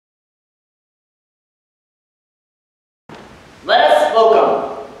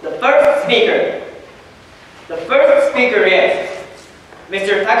speaker. The first speaker is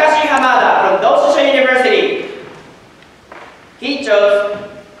Mr. Takashi Hamada from Doshisha University. He chose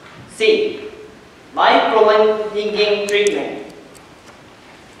C, life-prolonging treatment.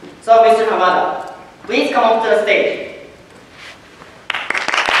 So, Mr. Hamada, please come up to the stage.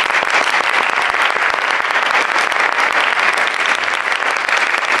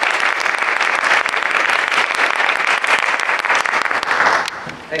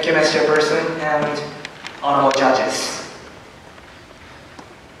 Thank you, Mr. Person and honorable judges.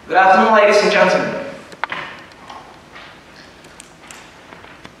 Good afternoon, ladies and gentlemen.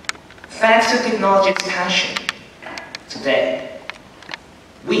 Thanks to technology expansion, today,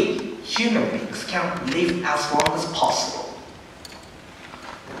 we human beings can live as long as possible.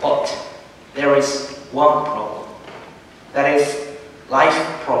 But there is one problem, that is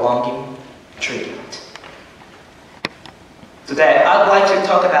life-prolonging treatment. Today, I'd like to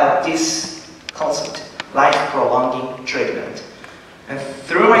talk about this concept, life-prolonging treatment. And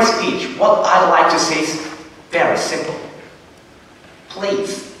through my speech, what I'd like to say is very simple.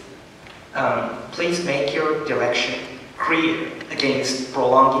 Please make your direction clear against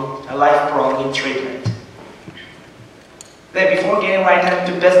life-prolonging treatment. Then before getting right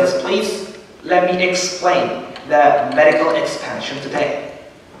into business, please let me explain the medical expansion today.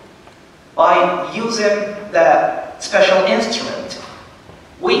 By using the special instrument,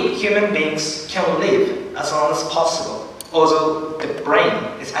 we human beings can live as long as possible, although the brain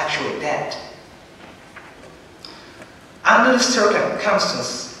is actually dead. Under the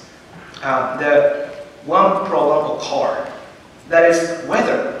circumstances, the one problem occurs, that is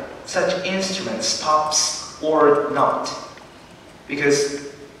whether such instrument stops or not,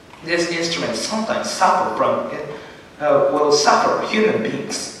 because this instrument sometimes will suffer human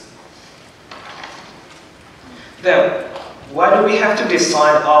beings. Then, why do we have to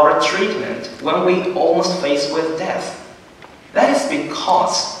decide our treatment when we almost face with death? That is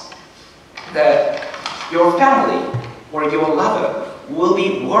because your family or your lover will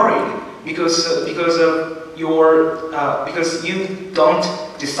be worried because you don't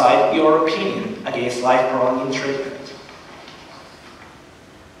decide your opinion against life-prolonging treatment.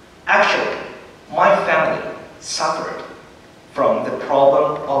 Actually, my family suffered from the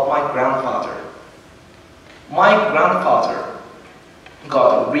problem of my grandfather. My grandfather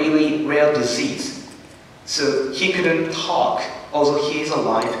got a really rare disease, so he couldn't talk, although he is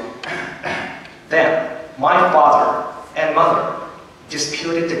alive. Then, my father and mother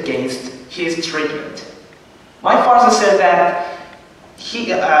disputed against his treatment. My father said that we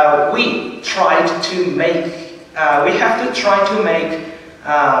have to try to make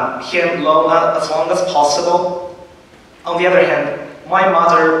him live as long as possible. On the other hand, my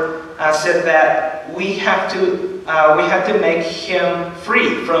mother said that we have to make him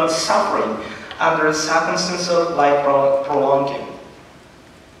free from suffering under the circumstances of life prolonging.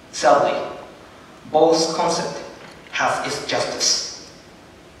 Sadly, both concepts have its justice.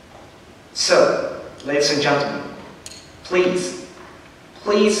 So, ladies and gentlemen, please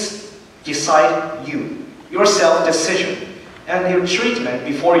decide your self-decision and your treatment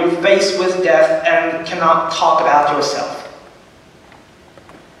before you face with death and cannot talk about yourself.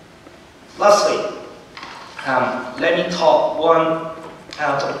 Lastly, let me talk one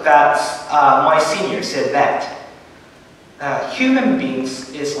out that my senior said that human beings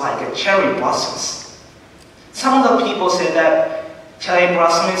is like a cherry blossoms. Some of the people say that cherry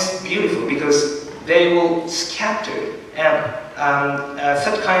blossom is beautiful because they will scatter and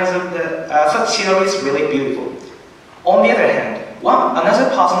such scenery is really beautiful. On the other hand, another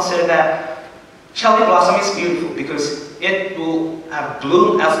person said that cherry blossom is beautiful because it will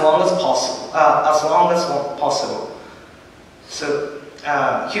bloom as long as possible. So,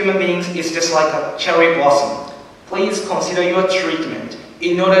 human beings is just like a cherry blossom. Please consider your treatment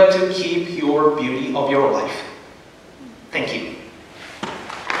in order to keep your beauty of your life. Thank you.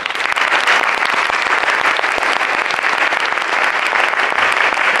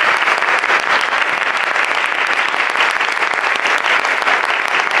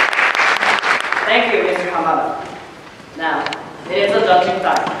 Thank you, Mr. Hamada. Now, it is a judging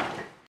time.